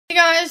Hey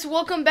guys,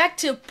 welcome back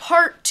to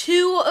part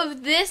 2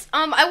 of this.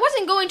 I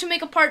wasn't going to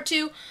make a part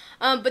 2,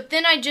 but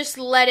then I just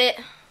let it,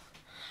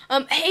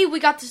 hey, we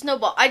got the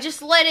snowball. I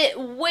just let it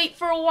wait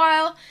for a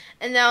while,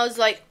 and then I was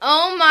like,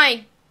 oh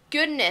my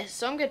goodness.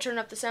 So I'm going to turn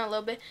up the sound a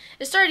little bit.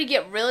 It started to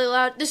get really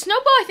loud. The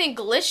snowball, I think,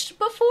 glitched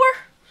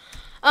before,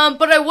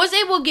 but I was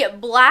able to get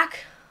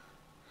black,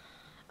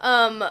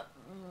 yeah,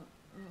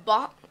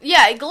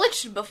 it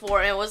glitched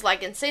before, and it was,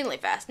 like, insanely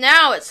fast.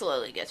 Now it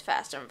slowly gets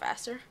faster and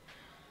faster,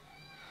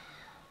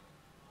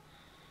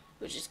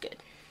 which is good.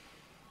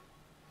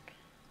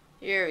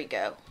 Here we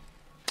go.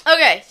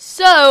 Okay,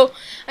 so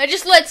I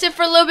just let it sit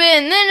for a little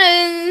bit, and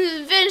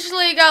then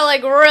eventually it got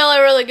like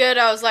really good.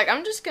 I was like,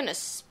 I'm just gonna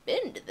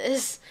spin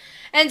this.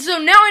 And so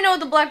now I know what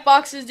the black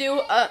boxes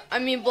do.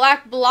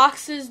 Black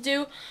blocks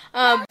do.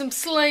 Some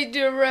slight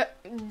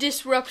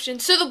disruption.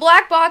 So the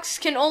black box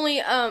can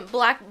only,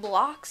 black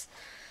blocks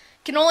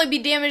can only be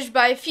damaged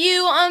by a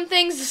few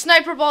things the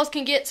sniper balls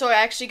can get. So I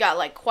actually got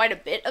like quite a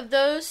bit of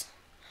those.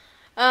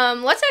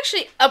 Let's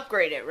actually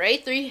upgrade it,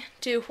 right? 3,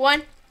 2,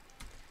 1.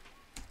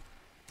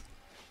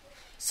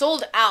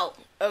 Sold out.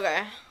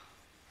 Okay.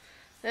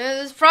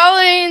 This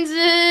probably means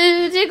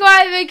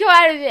quite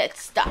a bit.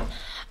 Stop.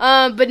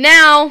 But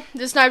now,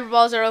 the sniper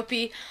balls are OP,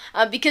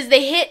 because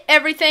they hit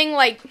everything,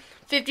 like,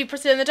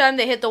 50% of the time.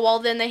 They hit the wall,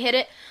 then they hit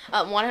it,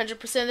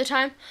 100% of the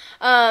time.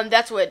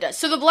 That's what it does.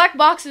 So the black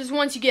box is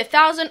once you get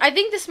 1,000. I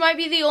think this might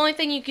be the only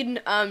thing you can,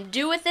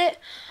 do with it.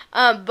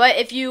 But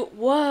if you,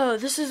 whoa,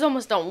 this is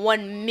almost done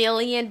 1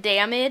 million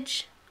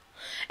damage.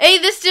 Hey,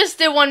 this just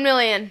did 1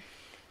 million.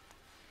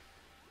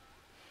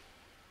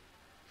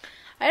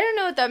 I don't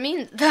know what that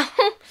means, though.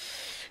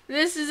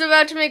 This is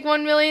about to make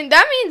 1 million.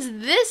 That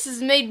means this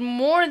is made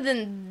more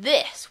than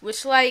this,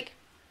 which, like,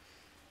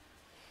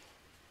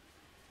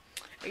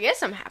 I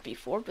guess I'm happy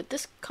for, but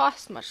this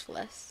costs much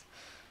less.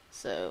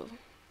 So,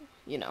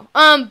 you know.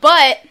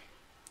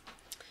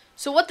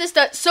 So what this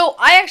does, so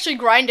I actually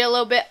grind it a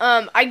little bit.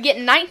 I get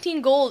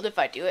 19 gold if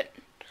I do it,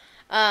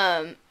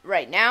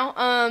 right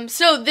now.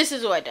 So this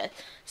is what I did.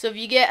 So if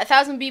you get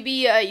 1,000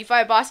 BB, you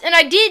fight a boss. And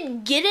I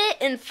did get it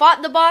and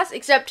fought the boss,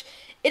 except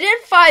it had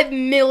 5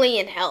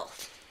 million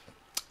health.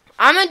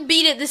 I'm gonna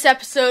beat it this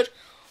episode,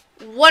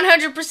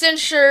 100%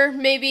 sure,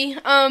 maybe.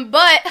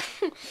 But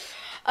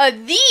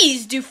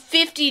these do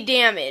 50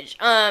 damage.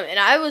 And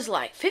I was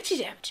like, 50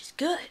 damage is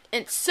good.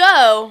 And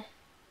so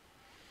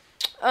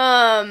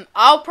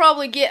I'll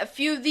probably get a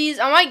few of these.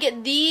 I might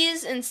get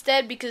these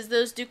instead because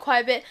those do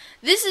quite a bit.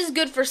 This is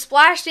good for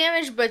splash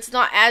damage, but it's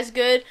not as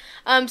good.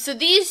 So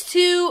these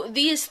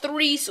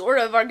three sort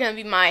of are going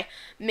to be my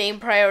main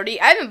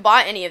priority. I haven't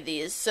bought any of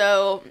these,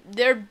 so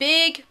they're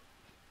big.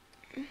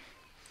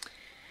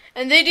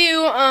 And they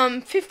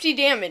do 50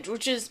 damage,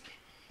 which is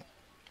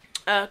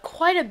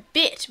quite a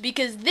bit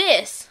because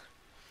this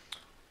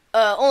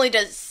only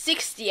does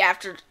 60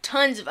 after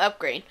tons of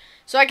upgrade.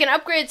 So I can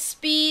upgrade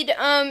speed.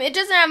 It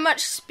doesn't have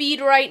much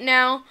speed right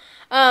now,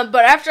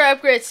 but after I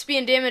upgrade speed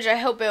and damage, I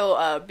hope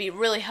it'll be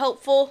really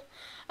helpful.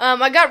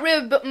 I got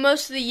rid of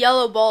most of the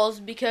yellow balls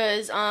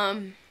because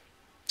I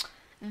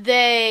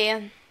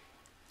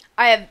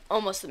have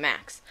almost the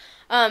max.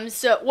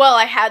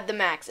 I had the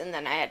max and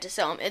then I had to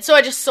sell them. And so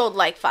I just sold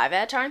like 5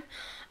 at a time.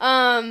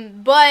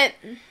 But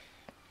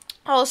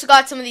I also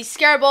got some of these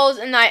scare balls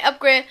and I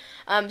upgrade.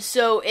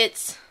 So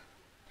it's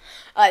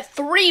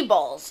 3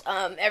 balls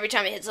every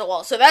time it hits the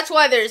wall. So that's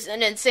why there's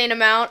an insane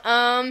amount.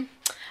 I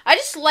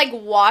just like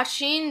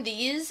watching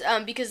these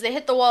because they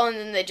hit the wall and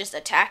then they just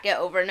attack it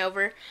over and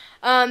over.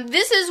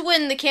 This is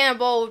when the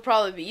cannonball would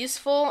probably be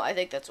useful. I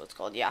think that's what it's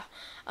called, yeah.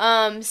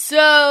 I'll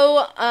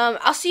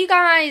see you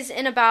guys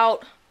in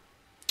about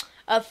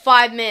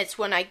 5 minutes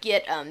when I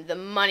get the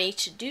money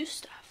to do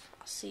stuff.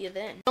 I'll see you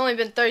then. It's only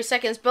been 30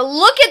 seconds, but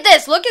look at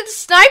this. Look at the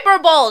sniper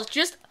balls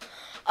just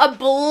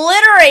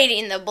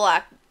obliterating the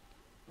black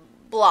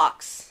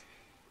blocks.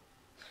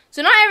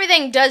 So not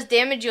everything does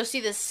damage. You'll see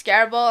the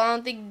scare ball, I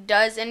don't think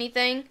does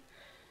anything.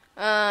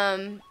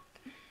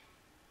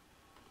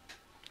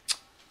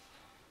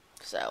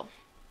 So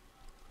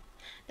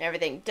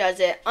everything does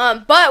it.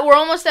 But we're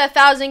almost at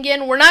 1,000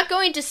 again. We're not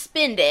going to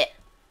spend it.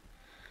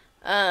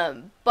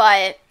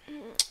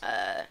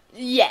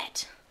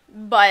 Yet.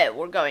 But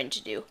we're going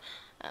to do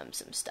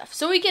some stuff.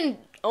 So we can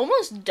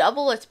almost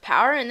double its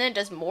power, and then it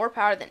does more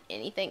power than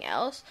anything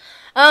else.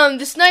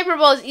 The sniper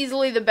ball is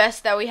easily the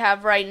best that we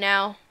have right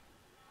now.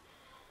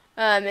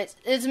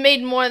 It's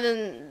made more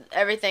than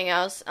everything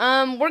else.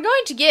 We're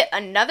going to get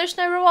another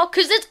sniper ball,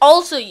 because it's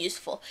also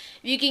useful.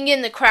 If you can get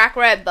in the crack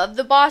right above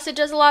the boss, it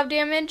does a lot of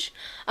damage.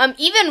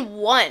 Even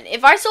one.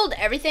 If I sold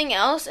everything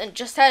else and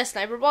just had a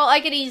sniper ball, I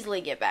could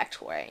easily get back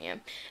to where I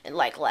am in,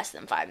 like, less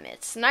than 5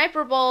 minutes.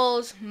 Sniper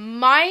balls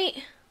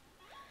might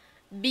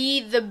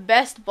be the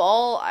best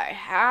ball I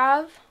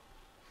have.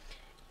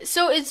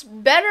 So it's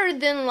better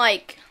than,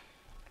 like,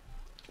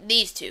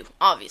 these two,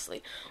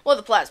 obviously. Well,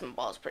 the plasma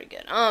ball is pretty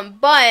good.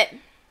 But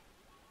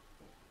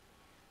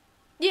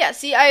yeah,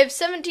 see, I have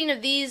 17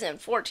 of these and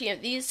 14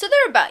 of these, so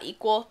they're about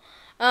equal.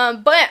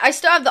 But I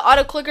still have the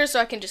auto clicker, so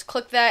I can just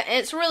click that, and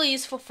it's really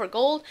useful for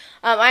gold.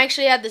 I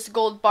actually had this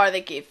gold bar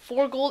that gave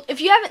 4 gold.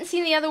 If you haven't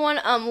seen the other one,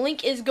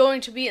 link is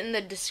going to be in the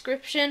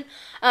description,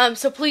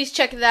 so please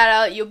check that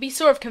out. You'll be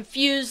sort of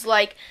confused,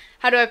 like,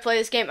 how do I play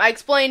this game? I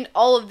explained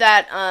all of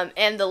that,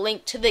 and the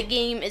link to the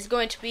game is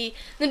going to be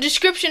in the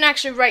description,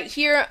 actually right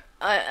here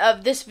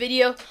of this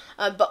video,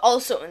 but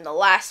also in the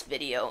last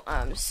video,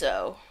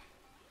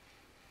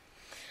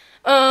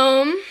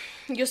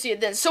 you'll see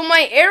it then. So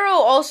my arrow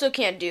also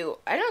can't do,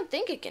 I don't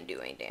think it can do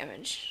any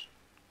damage.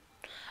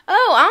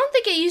 Oh, I don't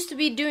think it used to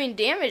be doing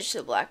damage to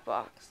the black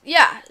box.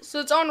 Yeah, so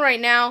it's on right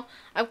now.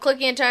 I'm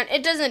clicking into it.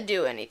 It doesn't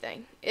do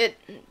anything.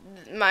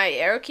 My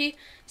arrow key,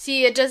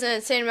 see, it does an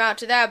insane amount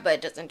to that, but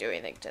it doesn't do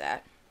anything to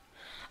that.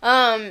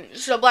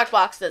 So black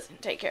box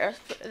doesn't take care of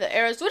the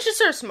arrows, which is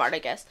sort of smart, I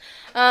guess.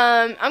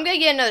 I'm gonna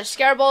get another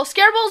scare ball.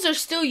 Scare balls are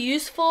still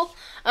useful.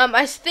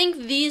 I think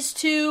these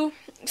two,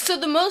 so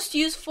the most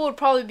useful would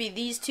probably be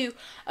these two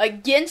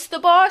against the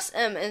boss,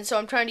 and so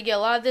I'm trying to get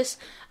a lot of this.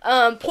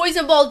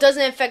 Poison ball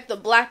doesn't affect the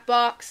black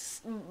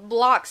box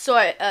blocks, so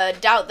I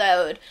doubt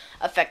that would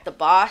affect the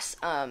boss.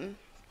 I'm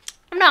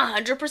not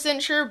 100%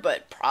 sure,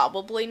 but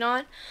probably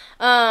not.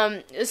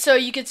 So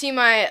you can see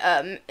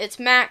my, it's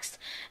maxed,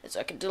 and so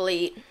I can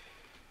delete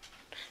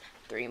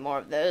 3 more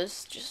of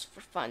those, just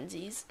for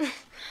funsies.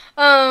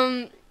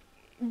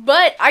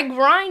 But I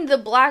grind the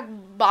black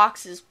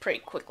boxes pretty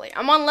quickly.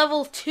 I'm on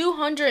level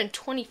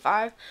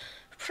 225.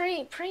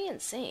 Pretty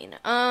insane.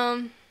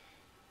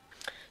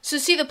 So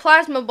see, the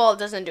plasma ball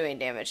doesn't do any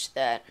damage to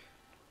that.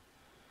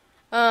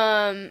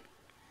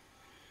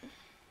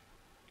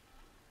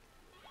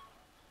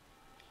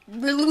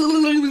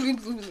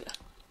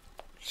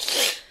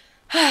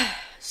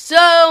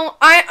 So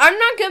I'm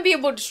not gonna be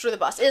able to destroy the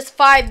boss. It's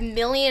 5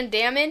 million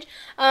damage.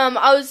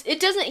 It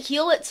doesn't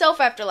heal itself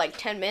after like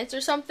 10 minutes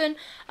or something.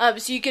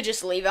 So you could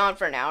just leave it on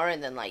for an hour,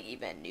 and then like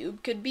even a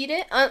noob could beat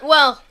it.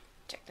 Well,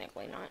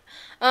 technically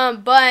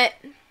not. But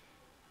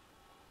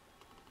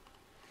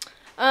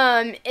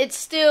it's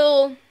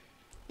still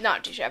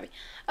not too shabby.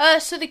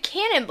 So the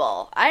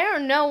cannonball, I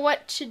don't know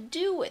what to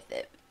do with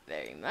it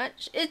very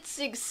much. It's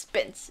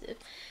expensive,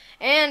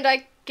 and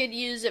I could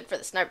use it for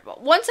the sniper ball.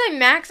 Once I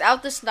max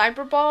out the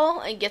sniper ball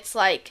and gets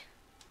like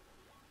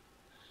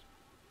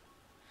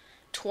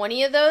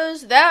 20 of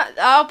those, that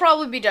I'll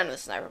probably be done with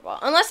the sniper ball.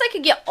 Unless I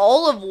could get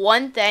all of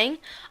one thing,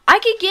 I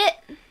could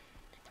get,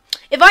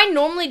 if I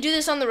normally do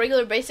this on the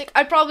regular basic,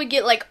 I'd probably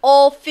get like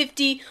all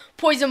 50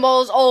 poison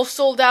balls all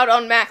sold out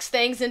on max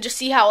things and just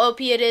see how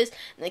OP it is,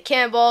 and then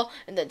cannonball,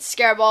 and then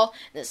scare ball,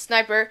 and then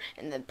sniper,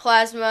 and then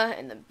plasma,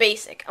 and then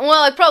basic.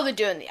 Well, I'd probably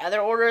do it in the other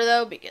order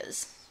though,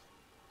 because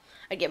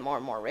I get more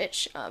and more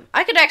rich.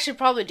 I could actually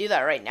probably do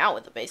that right now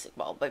with the basic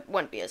ball, but it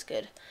wouldn't be as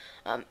good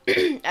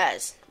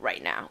as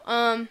right now.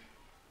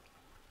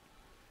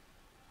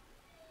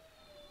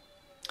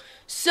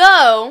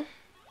 So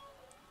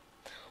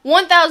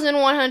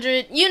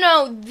 1,100. You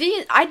know,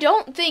 these. I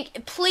don't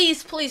think.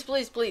 Please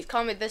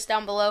comment this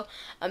down below.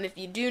 If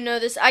you do know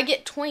this, I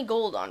get 20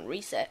 gold on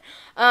reset.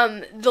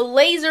 The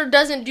laser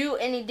doesn't do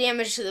any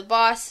damage to the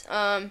boss.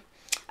 I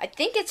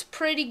think it's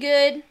pretty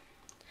good.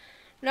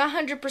 Not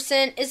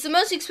 100%. It's the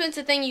most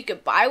expensive thing you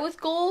could buy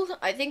with gold.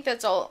 I think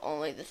that's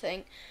only the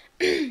thing.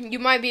 You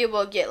might be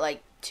able to get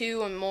like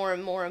 2 and more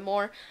and more and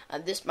more.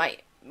 This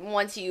might,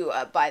 once you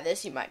buy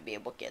this, you might be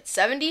able to get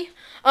 70,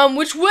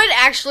 which would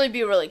actually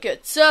be really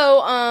good.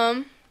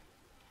 So,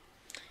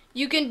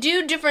 you can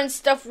do different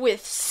stuff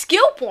with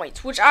skill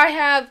points, which I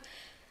have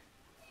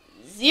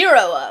 0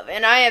 of,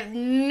 and I have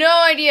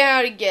no idea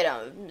how to get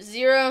them.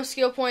 0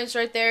 skill points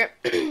right there.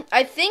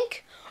 I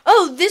think.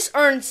 Oh, this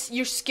earns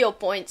your skill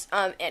points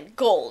and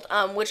gold,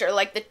 which are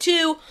like the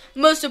 2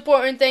 most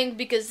important things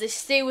because they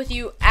stay with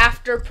you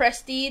after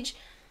prestige,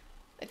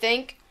 I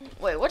think.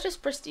 Wait, what does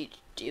prestige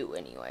do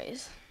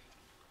anyways?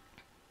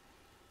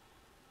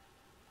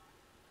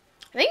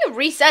 I think it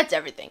resets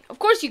everything. Of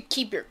course you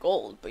keep your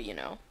gold, but you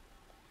know,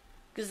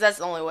 because that's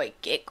the only way to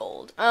get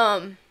gold.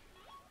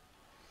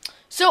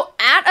 So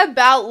at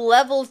about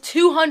level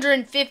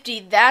 250,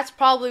 that's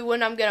probably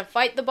when I'm going to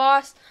fight the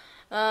boss.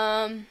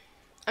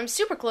 I'm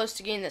super close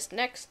to getting this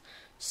next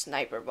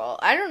sniper ball.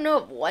 I don't know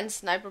if 1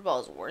 sniper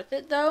ball is worth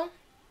it, though.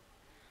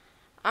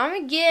 I'm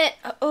going to get...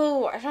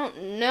 Oh, I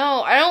don't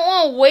know. I don't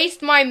want to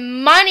waste my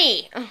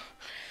money.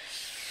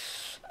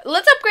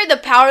 Let's upgrade the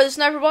power of the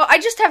sniper ball. I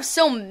just have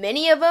so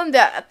many of them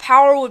that a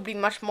power would be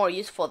much more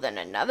useful than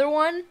another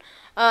one.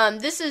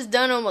 This has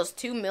done almost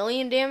 2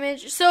 million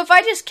damage. So if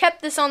I just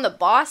kept this on the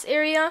boss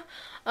area,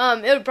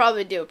 it would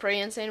probably do a pretty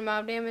insane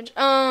amount of damage.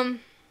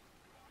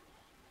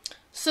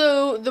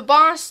 So the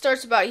boss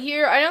starts about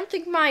here. I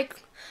think my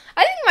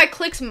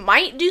clicks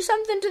might do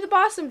something to the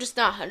boss. I'm just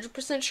not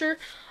 100% sure.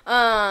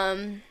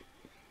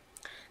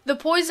 The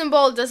poison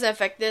ball doesn't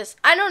affect this.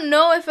 I don't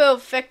know if it'll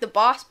affect the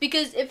boss,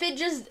 because if it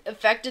just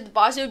affected the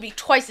boss, it would be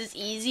twice as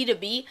easy to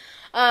beat.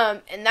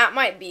 And that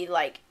might be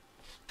like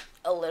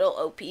a little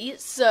OP,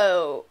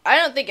 so I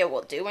don't think it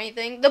will do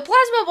anything. The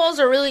plasma balls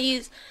are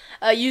really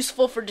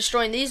useful for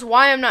destroying these.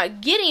 Why I'm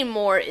not getting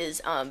more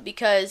is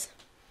because,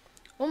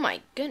 oh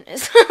my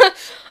goodness,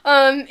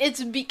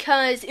 it's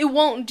because it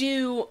won't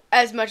do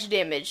as much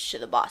damage to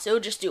the boss. It will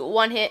just do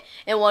one hit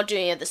and won't do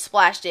any of the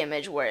splash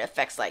damage where it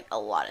affects like a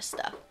lot of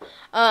stuff.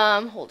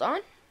 Hold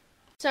on.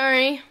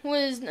 Sorry,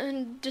 was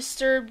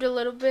disturbed a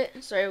little bit.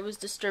 I'm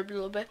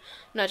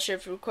not sure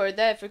if I recorded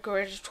that. If I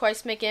recorded it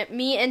twice, making it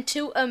me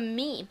into a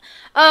meme.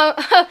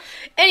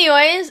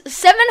 Anyways,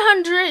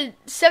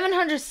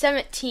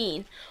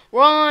 717.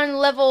 We're on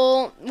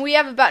level, we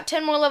have about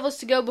 10 more levels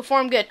to go before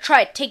I'm going to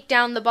try to take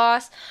down the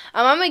boss.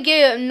 I'm going to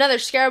get another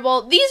Scare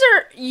Ball. These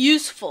are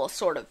useful,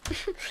 sort of.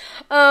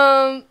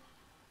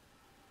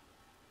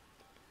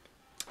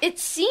 It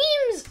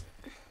seems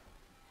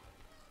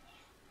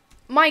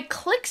my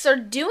clicks are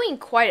doing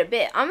quite a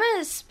bit. I'm going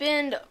to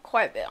spend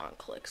quite a bit on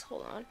clicks.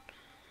 Hold on.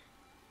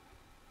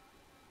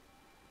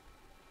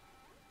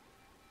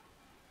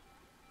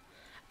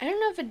 I don't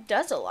know if it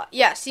does a lot.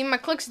 Yeah, see, my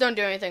clicks don't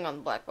do anything on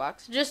the black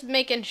box. Just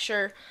making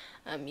sure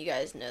you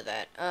guys know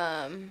that.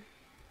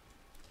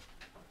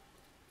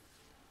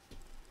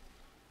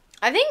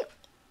 I think,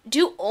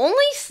 do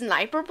only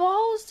sniper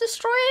balls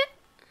destroy it?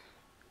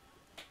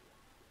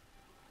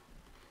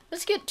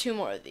 Let's get 2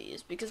 more of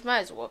these, because might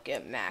as well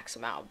get max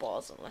amount of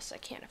balls unless I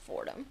can't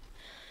afford them.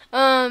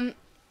 Oh,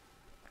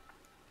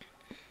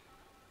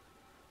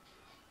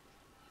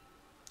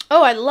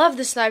 I love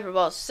the sniper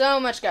balls so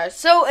much, guys.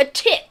 So, a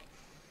tip.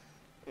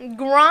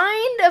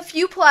 Grind a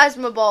few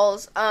plasma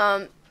balls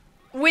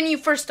when you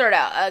first start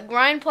out.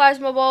 Grind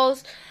plasma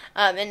balls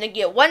and then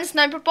get 1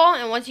 sniper ball.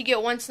 And once you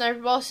get 1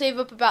 sniper ball, save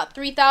up about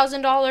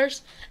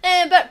 $3,000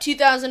 and about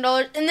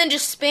 $2,000. And then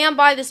just spam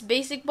buy this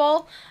basic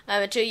ball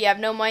until you have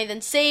no money.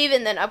 Then save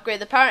and then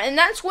upgrade the power. And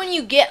that's when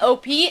you get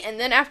OP.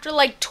 And then after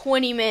like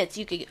 20 minutes,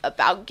 you could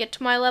about get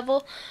to my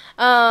level.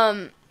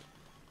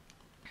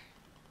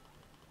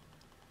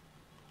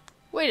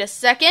 Wait a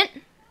second.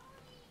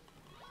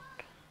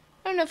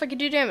 I don't know if I can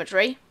do damage,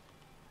 right?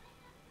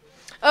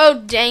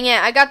 Oh, dang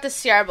it. I got the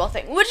Scare Ball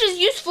thing, which is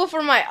useful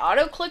for my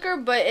auto clicker,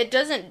 but it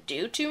doesn't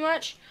do too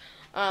much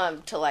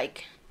to,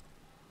 like,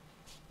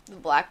 the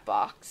black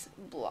box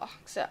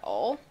blocks at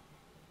all.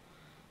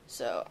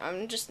 So,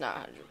 I'm just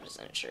not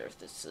 100% sure if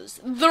this is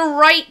the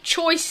right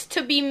choice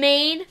to be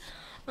made.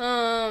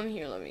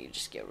 Here, let me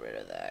just get rid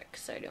of that,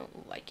 because I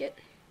don't like it.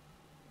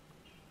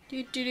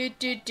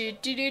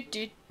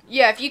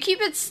 Yeah, if you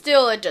keep it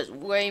still, it does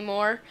way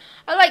more.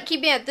 I like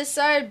keeping it at this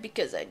side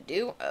because I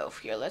do. Oh,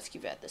 here, let's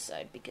keep it at this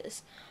side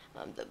because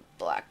the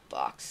black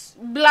box.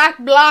 Black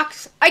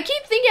blocks. I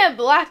keep thinking of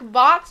black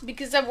box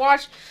because I've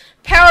watched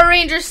Power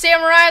Rangers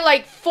Samurai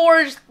like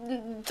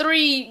 3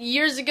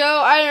 years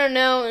ago. I don't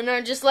know, and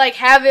I just like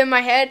have it in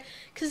my head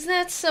because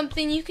that's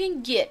something you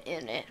can get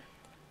in it.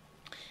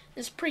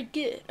 It's pretty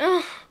good.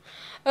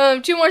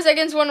 2 more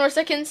seconds, 1 more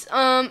seconds.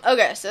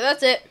 Okay, so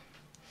that's it.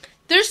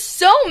 There's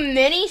so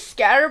many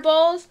scatter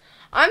balls.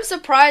 I'm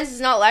surprised it's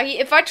not laggy.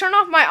 If I turn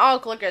off my auto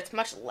clicker, it's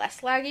much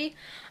less laggy.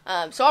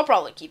 So I'll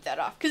probably keep that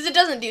off because it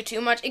doesn't do too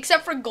much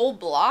except for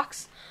gold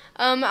blocks.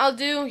 I'll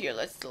do here.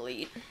 Let's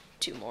delete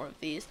 2 more of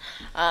these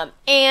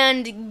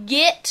and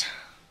get.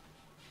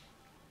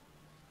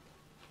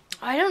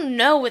 I don't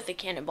know with the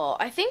cannonball.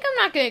 I think I'm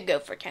not gonna go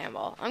for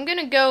cannonball. I'm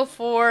gonna go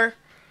for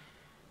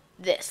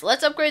this.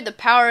 Let's upgrade the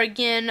power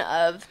again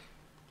of.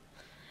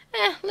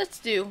 Let's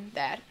do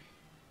that.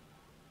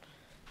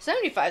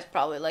 75 is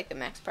probably like the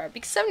max power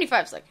because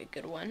 75 is like a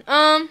good one.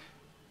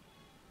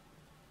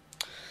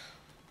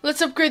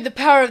 Let's upgrade the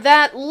power of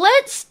that.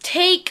 Let's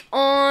take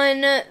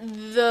on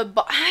the.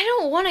 I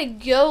don't want to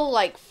go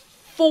like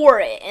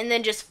for it and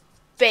then just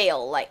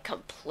fail like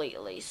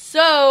completely.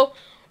 So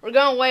we're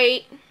gonna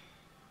wait.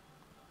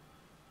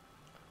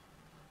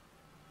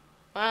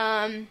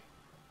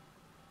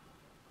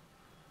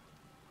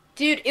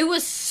 Dude, it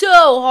was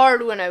so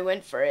hard when I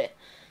went for it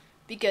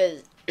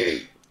because.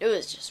 It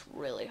was just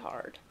really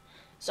hard.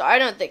 So I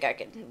don't think I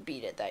could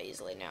beat it that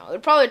easily now. It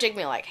would probably take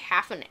me like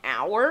half an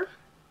hour.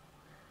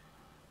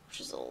 Which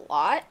is a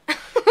lot.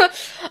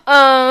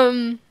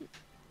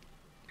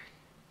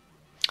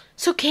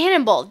 So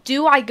cannonball,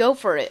 do I go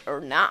for it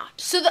or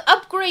not? So the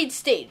upgrade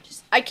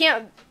stages. I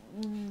can't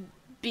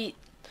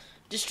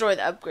destroy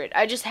the upgrade.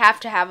 I just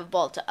have to have a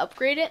ball to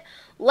upgrade it.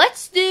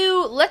 Let's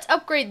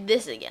upgrade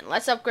this again.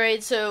 Let's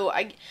upgrade so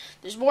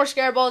there's more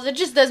scare balls. It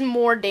just does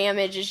more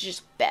damage. It's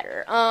just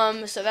better.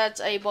 So that's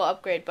a ball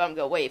upgrade, but I'm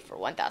going to wait for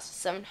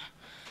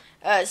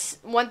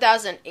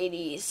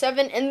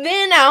 1087, and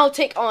then I'll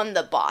take on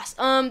the boss.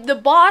 The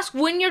boss,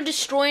 when you're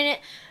destroying it,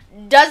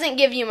 doesn't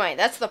give you money.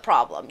 That's the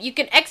problem. You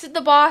can exit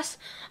the boss,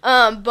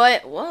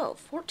 but, whoa,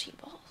 14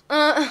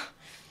 balls.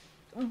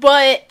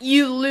 But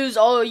you lose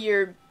all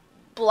your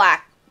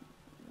black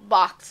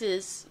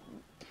boxes.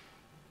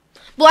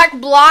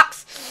 Black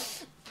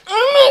blocks.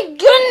 Oh my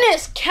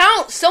goodness!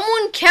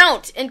 Someone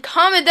count and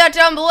comment that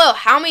down below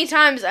how many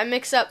times I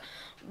mix up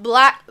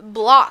black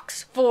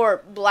blocks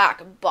for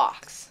black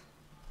box.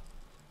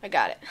 I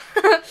got it.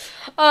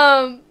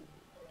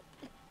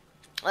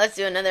 Let's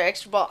do another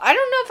extra ball. I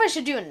don't know if I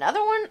should do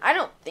another one. I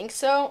don't think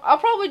so. I'll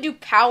probably do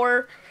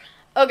power.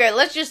 Okay,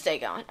 let's just stay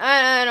going.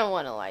 I don't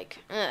want to like...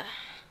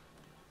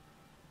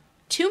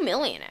 2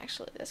 million,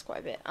 actually. That's quite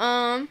a bit.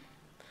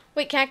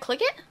 Wait, can I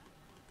click it?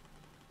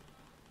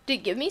 Did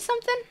it give me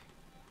something?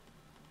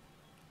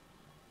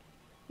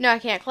 No, I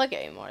can't click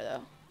it anymore,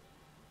 though.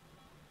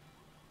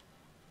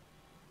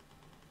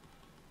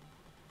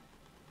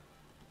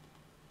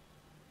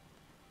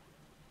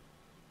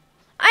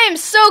 I am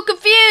so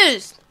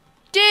confused!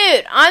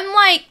 Dude, I'm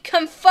like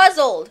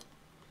confuzzled.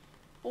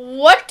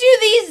 What do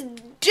these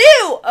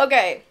do?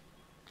 Okay.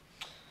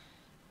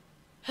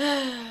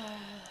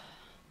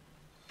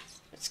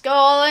 Let's go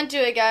all into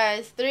it,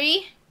 guys.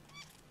 3,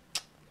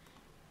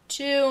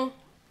 2,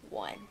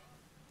 1.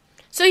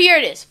 So here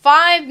it is.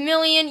 5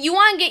 million. You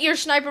want to get your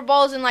sniper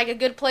balls in like a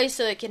good place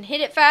so it can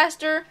hit it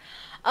faster.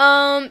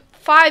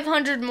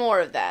 500 more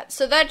of that.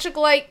 So that took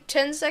like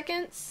 10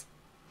 seconds.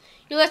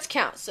 Let's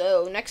count.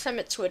 So next time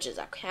it switches,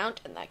 I'll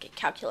count and I can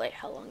calculate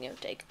how long it'll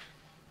take.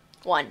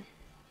 1,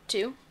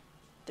 2,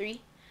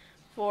 3,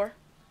 4,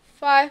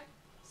 5,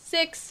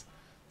 6,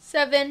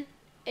 7,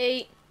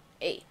 8,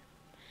 8.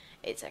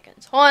 8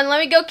 seconds. Hold on,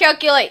 let me go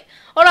calculate.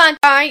 Hold on.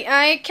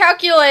 I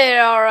calculated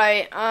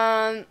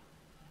alright.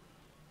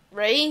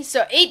 Ready?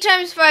 So 8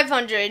 times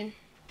 500,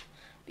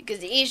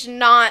 because each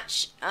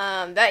notch,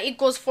 that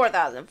equals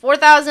 4,000.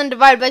 4,000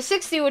 divided by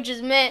 60, which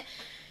is meant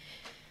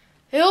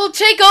it'll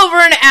take over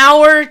an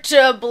hour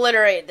to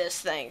obliterate this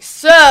thing.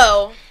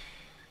 So,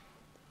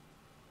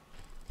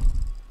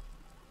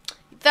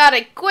 you thought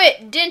I'd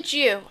quit, didn't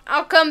you?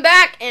 I'll come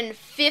back in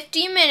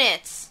 50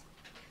 minutes.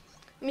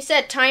 Let me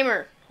set a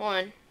timer. Hold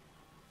on.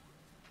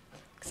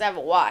 Because I have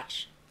a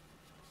watch.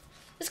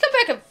 Let's come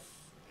back in...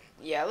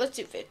 Yeah, let's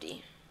do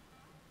 50.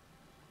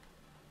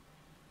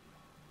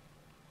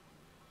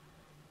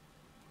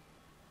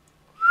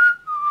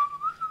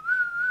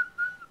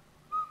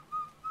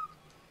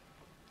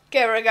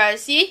 Okay, right,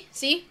 guys. See?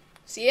 See?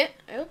 See it?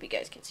 I hope you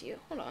guys can see it.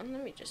 Hold on.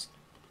 Let me just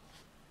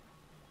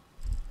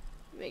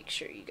make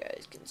sure you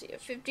guys can see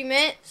it. 50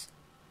 minutes.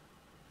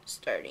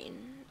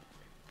 Starting.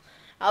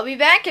 I'll be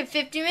back in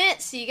 50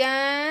 minutes. See you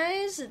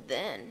guys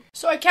then.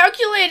 So I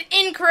calculated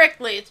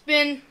incorrectly. It's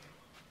been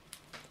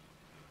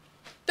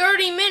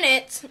 30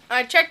 minutes.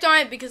 I checked on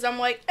it because I'm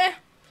like,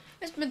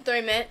 it's been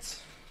 30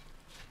 minutes.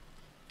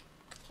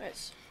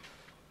 Nice.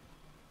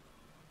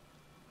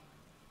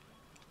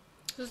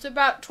 So it's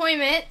about 20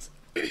 minutes.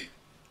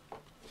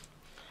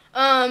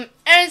 And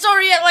it's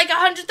already at like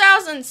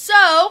 100,000,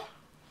 so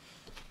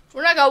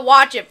we're not gonna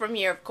watch it from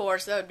here, of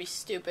course. That would be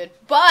stupid.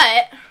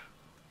 But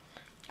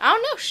I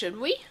don't know, should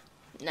we?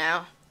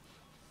 No.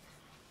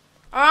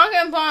 I'm not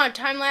gonna put on a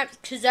time lapse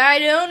because I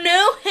don't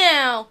know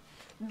how.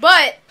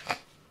 But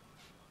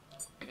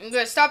I'm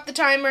gonna stop the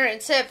timer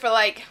and set it for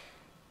like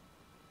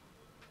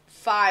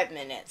 5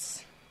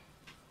 minutes.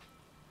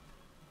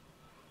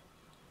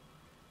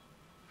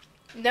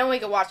 And then we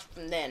can watch it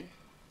from then.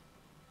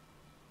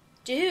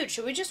 Dude,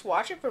 should we just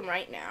watch it from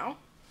right now?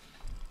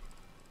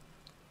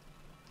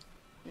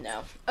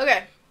 No.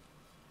 Okay.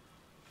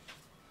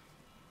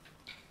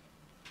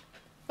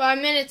 5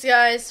 minutes,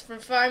 guys. For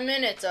 5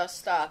 minutes, I'll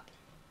stop.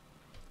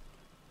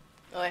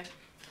 Okay.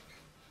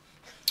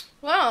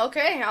 Well,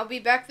 okay. I'll be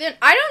back then.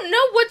 I don't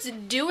know what's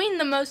doing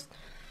the most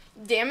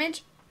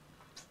damage.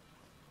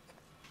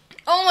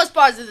 Almost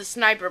positive the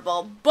sniper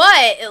ball,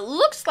 but it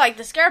looks like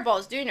the scare ball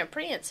is doing a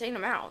pretty insane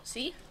amount.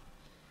 See?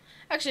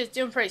 Actually, it's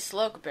doing pretty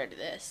slow compared to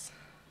this.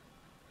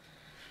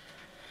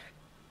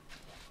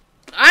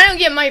 I don't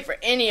get money for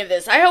any of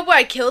this. I hope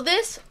I kill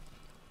this.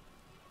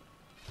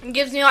 It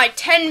gives me like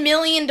 $10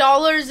 million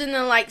and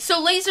then like,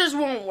 so lasers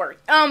won't work.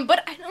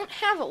 But I don't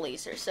have a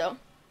laser, so,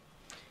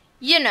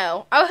 you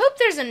know. I hope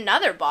there's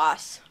another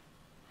boss.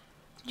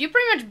 Did you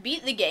pretty much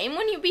beat the game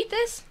when you beat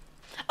this?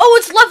 Oh,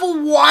 it's level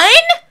 1?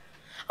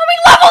 How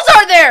many levels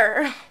are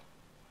there?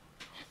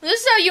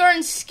 This is how you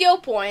earn skill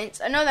points.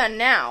 I know that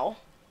now.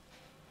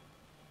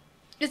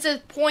 It says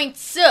points,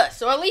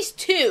 so at least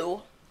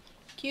 2.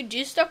 Can you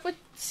do stuff with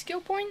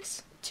skill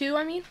points? 2,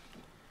 I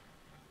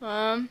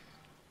mean.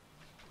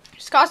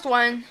 Just cost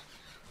 1.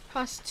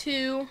 Cost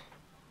 2.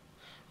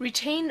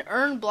 Retain,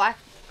 earn black.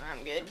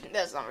 I'm good.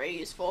 That's not very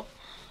useful.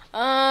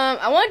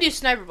 I want to do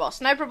sniper ball.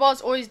 Sniper balls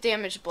always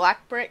damage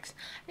black bricks.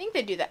 I think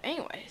they do that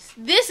anyways.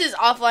 This is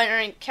offline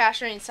earning, cash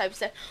earning type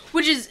set,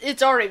 which is,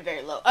 it's already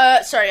very low.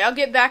 Sorry, I'll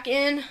get back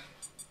in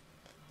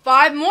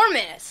 5 more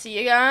minutes. See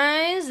you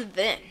guys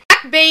then.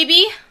 Back,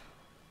 baby.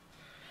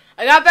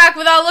 I got back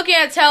without looking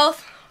at its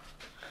health.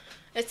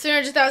 It's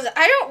 300,000.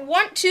 I don't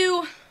want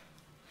to.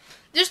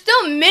 There's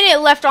still a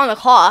minute left on the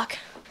clock.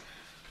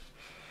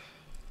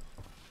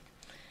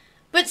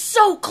 But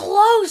so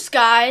close,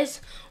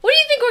 guys. What do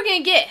you think we're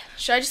going to get?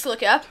 Should I just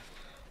look it up?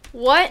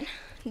 What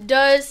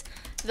does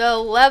the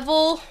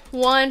level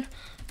 1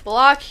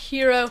 block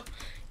hero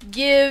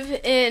give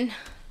in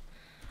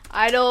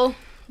idle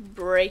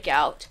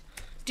breakout?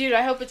 Dude,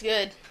 I hope it's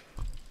good.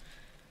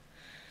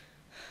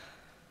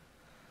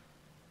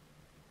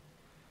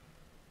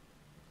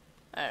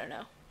 I don't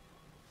know.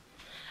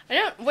 I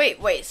don't,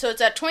 wait, so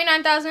it's at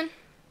 29,000?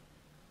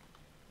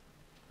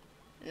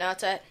 No,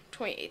 it's at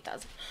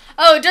 28,000.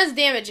 Oh, it does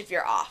damage if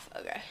you're off.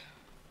 Okay.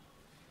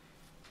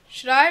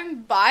 Should I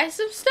buy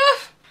some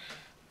stuff?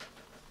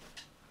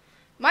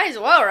 Might as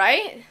well,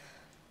 right?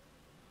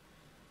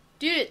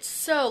 Dude, it's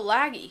so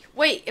laggy.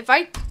 Wait,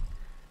 can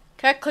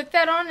I click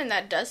that on and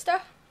that does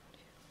stuff?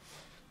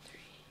 3,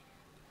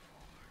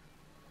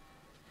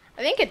 4.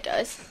 I think it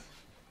does.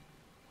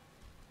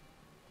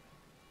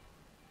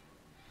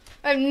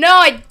 I have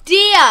no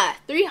idea.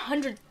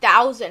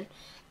 300,000.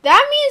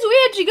 That means we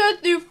had to go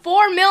through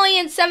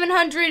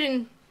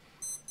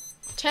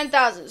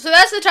 4,710,000. So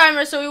that's the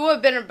timer. So we would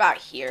have been about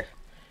here.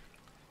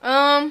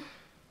 I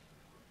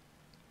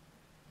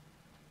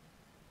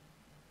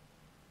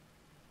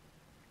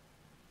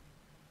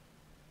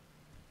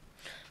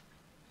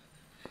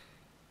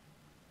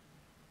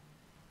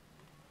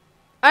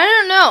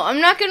don't know.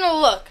 I'm not gonna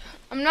look.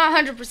 I'm not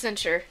 100%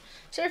 sure.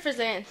 Sorry for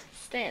staying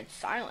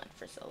silent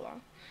for so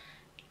long.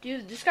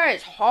 Dude, this guy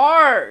is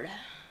hard.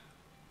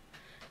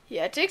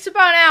 Yeah, it takes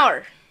about an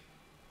hour.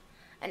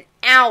 An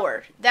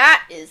hour.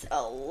 That is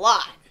a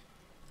lot.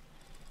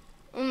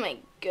 Oh my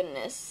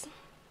goodness.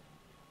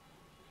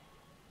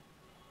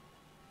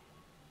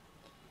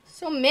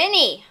 So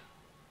many.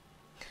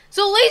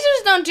 So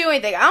lasers don't do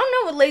anything. I don't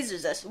know what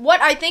lasers does.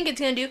 What I think it's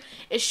going to do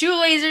is shoot a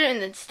laser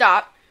and then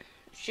stop.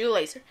 Shoot a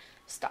laser.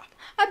 Stop.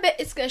 I bet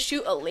it's going to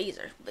shoot a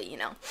laser. But, you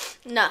know,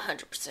 not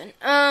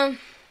 100%.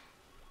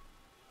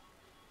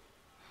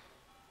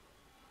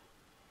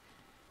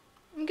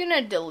 I'm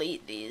gonna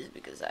delete these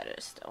because I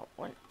just don't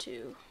want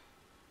to.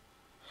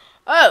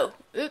 Oh,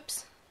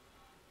 oops.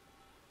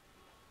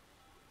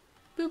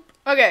 Boop.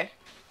 Okay.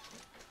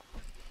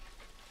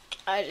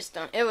 I just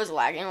don't. It was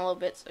lagging a little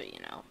bit, so you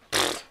know.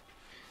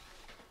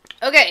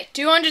 Okay,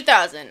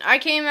 200,000. I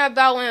came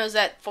about when it was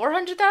at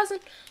 400,000,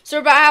 so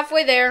we're about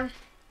halfway there.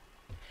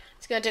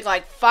 It's gonna take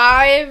like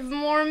 5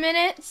 more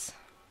minutes.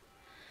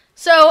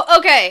 So,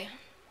 okay.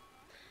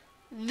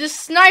 The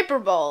sniper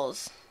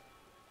balls.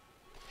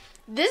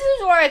 This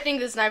is where I think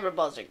the sniper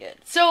balls are good.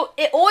 So,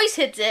 it always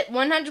hits it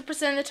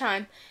 100% of the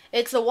time.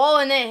 It's the wall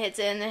and then it hits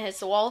it and then it hits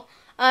the wall.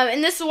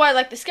 And this is why I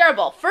like the scare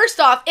ball. First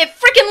off, it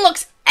freaking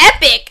looks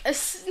epic.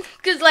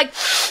 Because, like,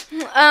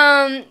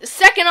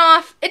 second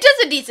off, it does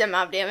a decent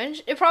amount of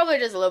damage. It probably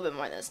does a little bit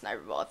more than a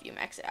sniper ball if you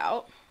max it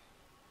out.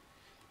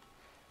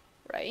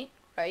 Right?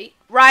 Okay,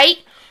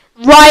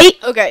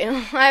 I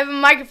have a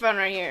microphone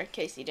right here in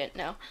case you didn't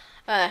know.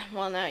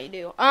 Well, now you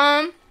do.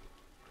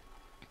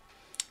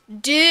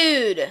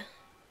 Dude.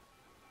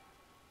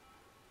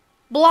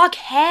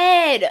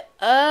 Blockhead.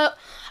 I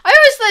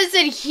always thought it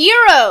said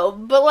hero,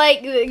 but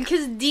like,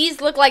 because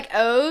D's look like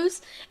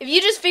O's. If you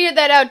just figured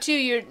that out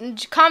too,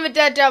 comment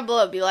that down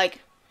below. Be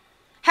like,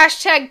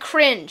 hashtag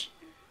cringe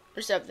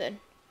or something.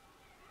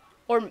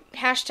 Or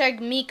hashtag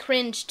me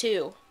cringe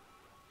too.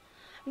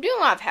 I'm doing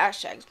a lot of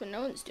hashtags, but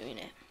no one's doing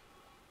it.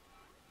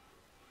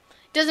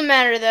 Doesn't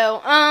matter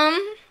though.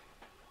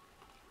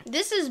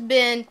 This has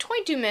been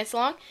 22 minutes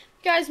long. If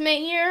you guys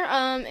made here,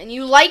 and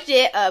you liked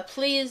it,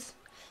 please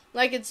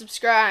like and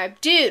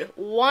subscribe. Dude,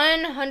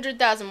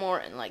 100,000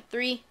 more in like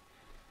 3,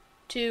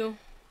 2,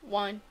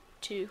 1,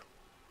 2,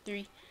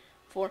 3,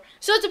 4.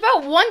 So it's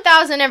about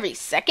 1,000 every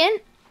second.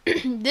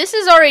 This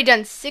has already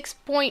done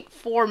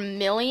 6.4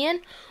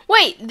 million.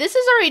 Wait, this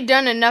has already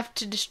done enough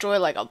to destroy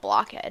like a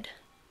blockhead.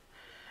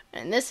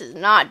 And this has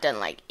not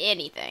done like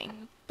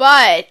anything.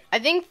 But I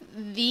think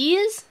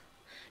these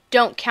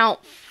don't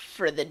count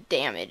for the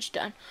damage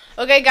done.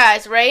 Okay,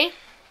 guys, ready?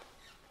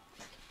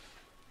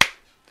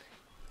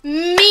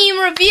 Meme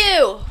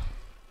review.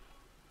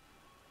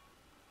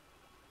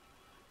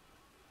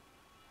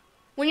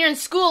 When you're in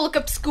school, look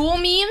up school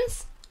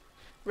memes.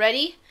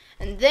 Ready?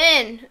 And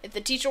then, if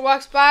the teacher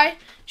walks by,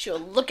 she'll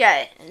look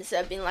at it. And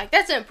instead of being like,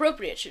 that's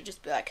inappropriate, she'll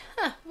just be like,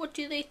 huh, what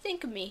do they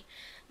think of me?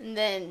 And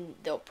then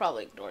they'll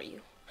probably ignore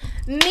you.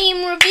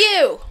 Meme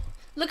review.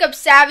 Look up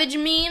savage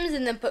memes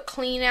and then put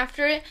clean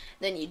after it.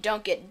 Then you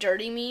don't get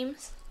dirty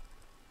memes.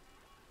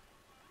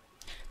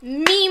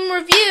 Meme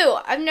review.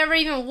 I've never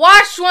even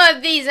watched one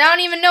of these. I don't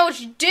even know what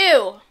you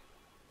do.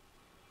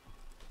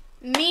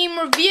 Meme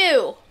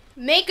review.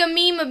 Make a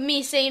meme of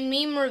me saying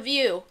meme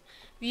review.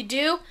 If you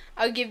do,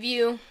 I'll give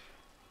you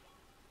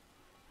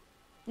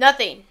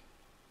nothing.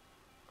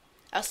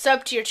 I'll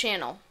sub to your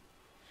channel.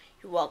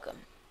 You're welcome.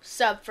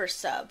 Sub for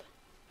sub.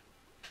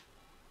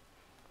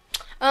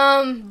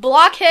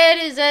 Blockhead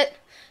is it.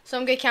 So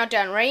I'm gonna count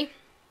down, right?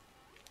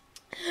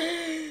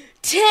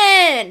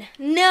 10,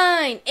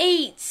 9,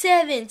 8,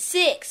 7,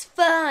 6,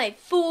 5,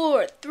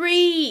 4,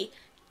 3,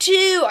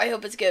 2. I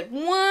hope it's good.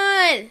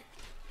 1.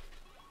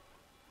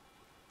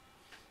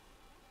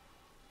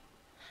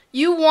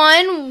 You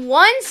won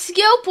 1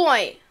 skill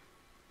point.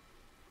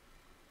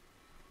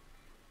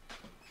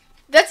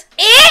 That's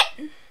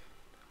it?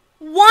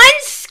 1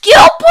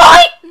 skill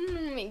point?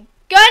 Oh my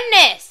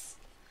goodness.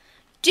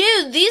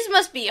 Dude, these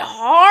must be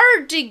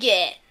hard to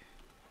get.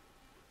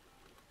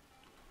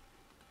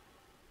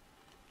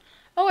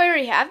 Oh, I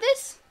already have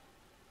this?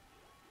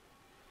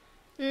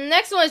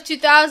 Next one is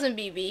 2000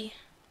 BB.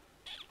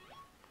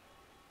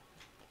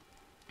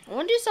 I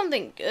want to do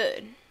something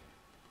good.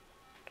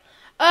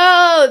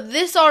 Oh,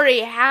 this already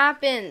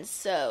happened,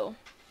 so.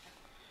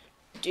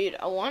 Dude,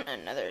 I want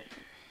another.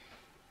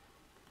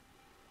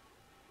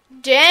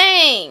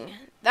 Dang,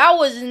 that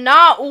was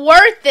not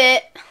worth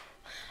it.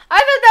 I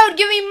thought that would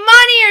give me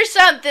money or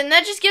something.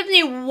 That just gives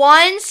me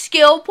 1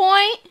 skill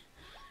point.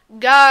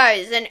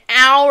 Guys, an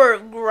hour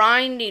of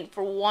grinding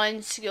for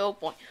 1 skill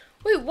point.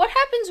 Wait, what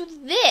happens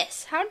with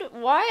this?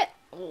 What?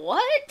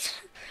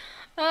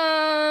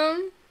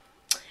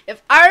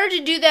 If I were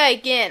to do that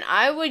again,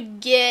 I would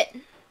get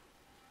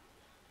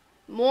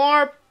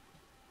more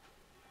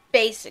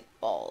basic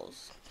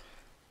balls.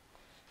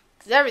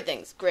 Because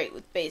everything's great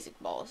with basic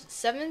balls.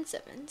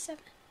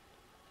 777.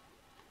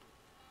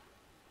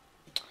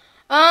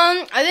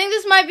 I think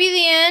this might be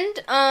the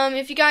end.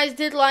 If you guys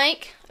did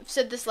like, I've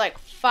said this like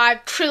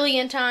 5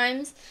 trillion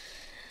times.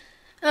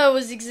 I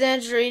was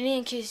exaggerating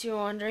in case you were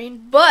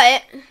wondering.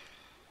 But,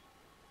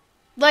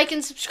 like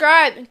and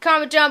subscribe and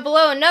comment down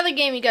below another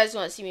game you guys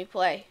want to see me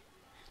play.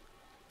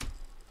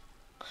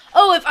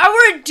 Oh, if I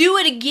were to do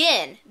it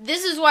again,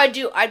 this is what I'd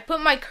do. I'd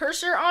put my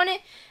cursor on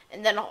it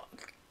and then I'll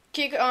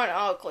kick on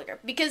auto clicker.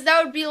 Because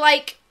that would be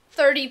like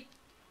 30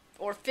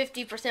 or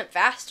 50%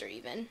 faster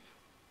even.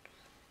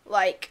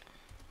 Like,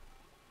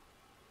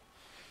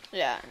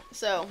 yeah,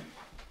 so,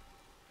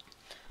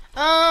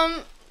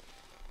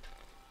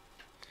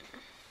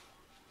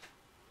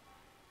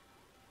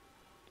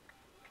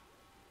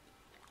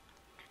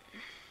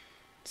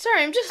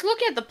 sorry, I'm just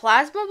looking at the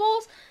plasma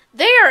balls.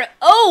 They are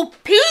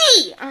OP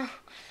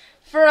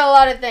for a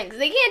lot of things.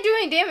 They can't do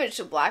any damage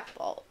to black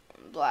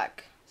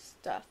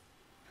stuff.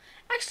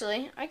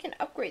 Actually, I can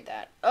upgrade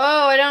that.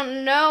 Oh, I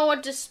don't know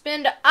what to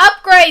spend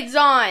upgrades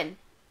on.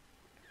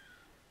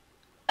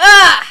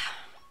 Ah!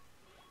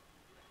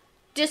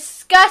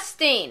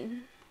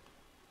 Disgusting.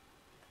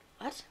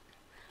 What?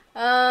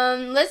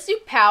 Let's do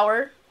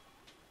power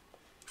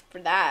for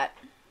that.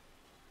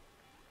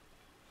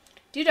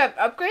 Dude, I've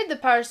upgraded the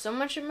power so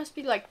much it must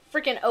be like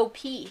freaking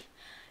OP.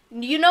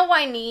 You know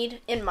what I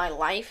need in my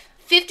life?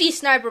 50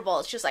 sniper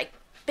balls. Just like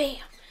bam,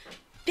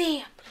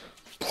 bam.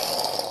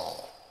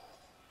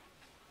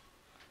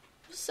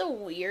 So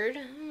weird.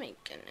 Oh my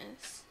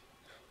goodness.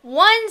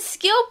 1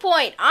 skill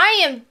point.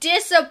 I am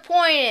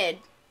disappointed.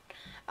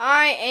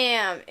 I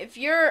am.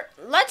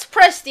 Let's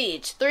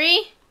prestige.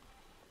 3,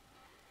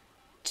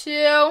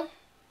 2,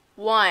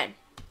 1.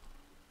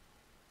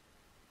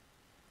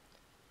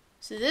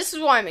 So this is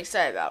what I'm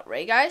excited about,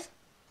 right guys?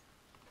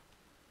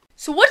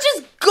 So what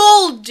does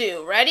gold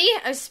do? Ready?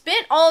 I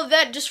spent all of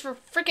that just for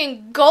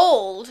freaking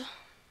gold.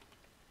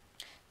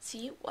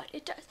 See what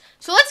it does.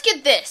 So let's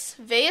get this.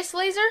 Veus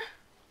laser.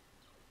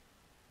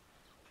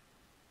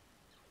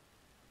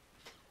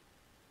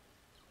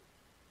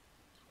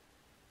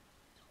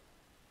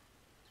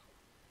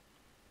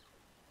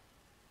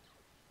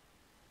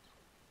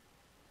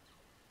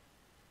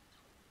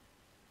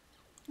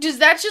 Does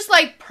that just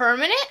like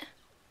permanent?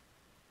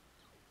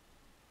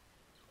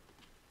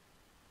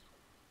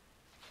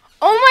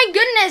 Oh my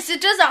goodness,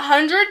 it does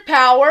 100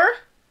 power.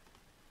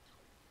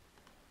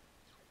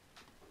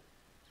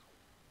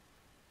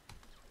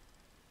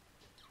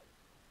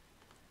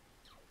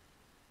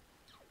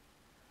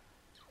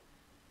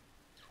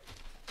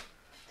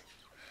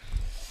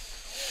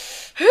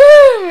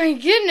 Oh my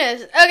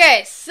goodness.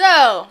 Okay,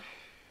 so.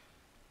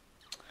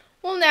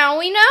 Well, now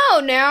we know.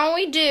 Now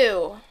we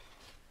do.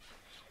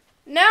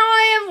 Now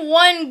I have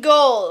 1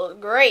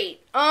 gold.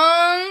 Great.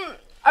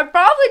 I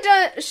probably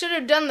should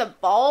have done the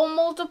ball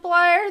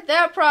multiplier.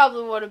 That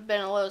probably would have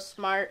been a little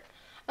smart.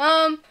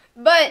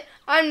 But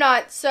I'm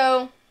not,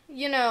 so,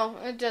 you know,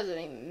 it doesn't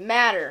even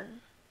matter.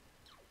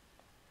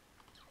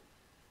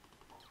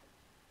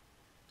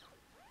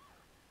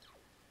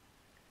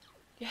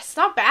 Yeah, it's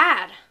not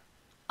bad.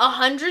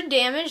 100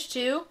 damage,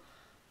 too.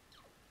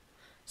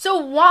 So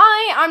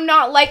why I'm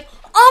not like,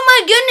 oh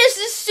my goodness,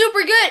 this is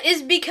super good,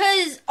 is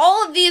because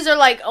all of these are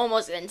like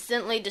almost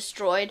instantly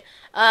destroyed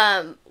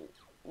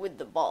with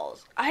the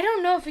balls. I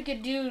don't know if it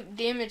could do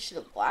damage to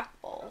the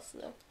black balls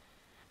though.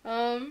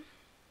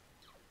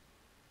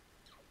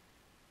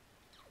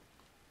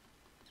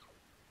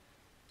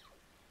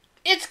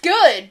 It's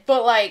good,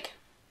 but like,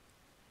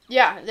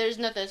 yeah, there's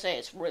nothing to say.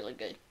 It's really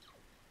good.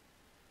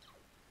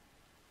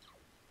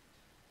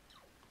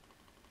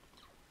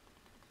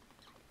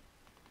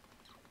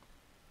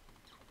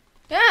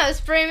 Yeah,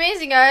 that's pretty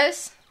amazing,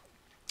 guys.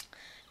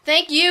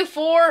 Thank you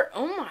for...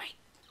 Oh my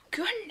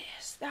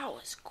goodness, that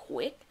was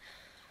quick.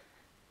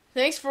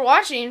 Thanks for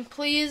watching.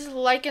 Please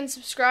like and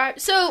subscribe.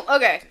 So,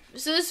 okay.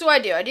 So this is what I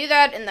do. I do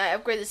that, and I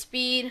upgrade the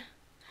speed. And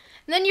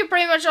then you're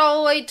pretty much all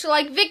the way to,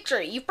 like,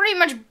 victory. You pretty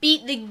much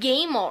beat the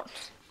game on.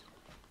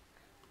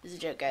 This is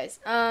a joke, guys.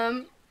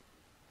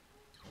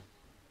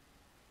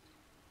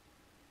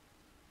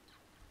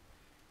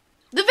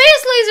 The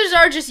Veus lasers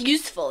are just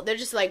useful. They're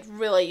just, like,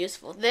 really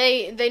useful.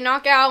 They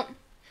knock out...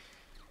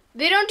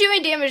 They don't do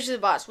any damage to the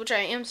boss, which I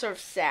am sort of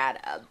sad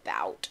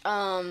about.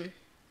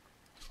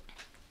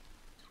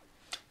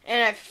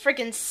 And I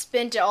freaking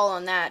spent it all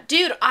on that.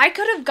 Dude, I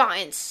could have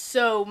gotten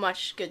so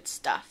much good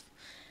stuff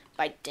if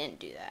I didn't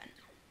do that.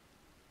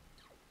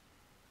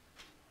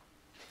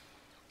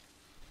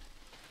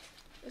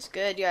 It's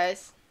good,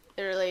 guys.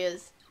 It really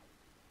is.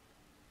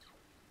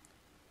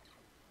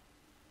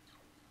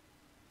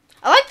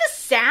 I like the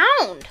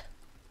sound.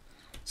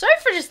 Sorry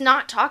for just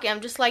not talking.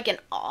 I'm just like in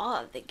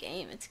awe of the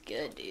game. It's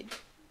good, dude.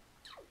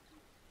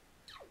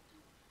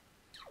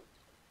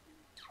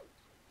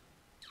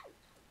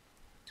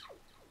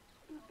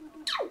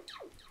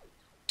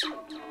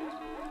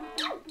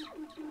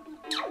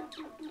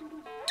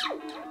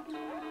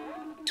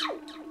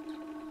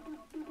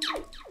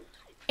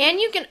 And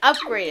you can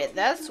upgrade it.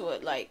 That's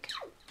what, like...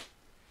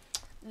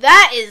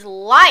 That is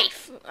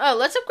life. Oh,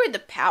 let's upgrade the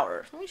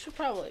power. We should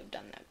probably have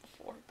done that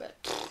before,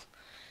 but...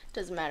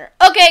 Doesn't matter.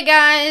 Okay,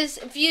 guys.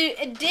 If you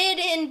did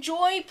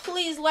enjoy,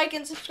 please like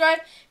and subscribe.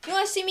 If you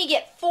want to see me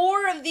get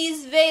 4 of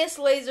these Vegas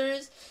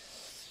lasers,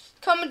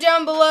 comment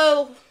down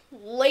below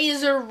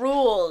laser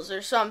rules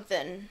or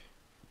something.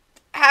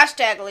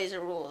 Hashtag laser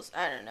rules.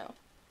 I don't know.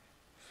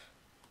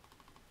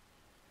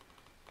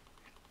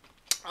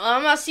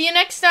 I'll see you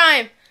next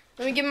time.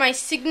 Let me give my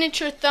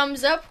signature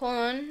thumbs up. Hold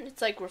on.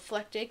 It's like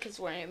reflected because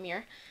we're in a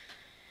mirror.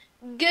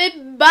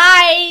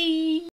 Goodbye.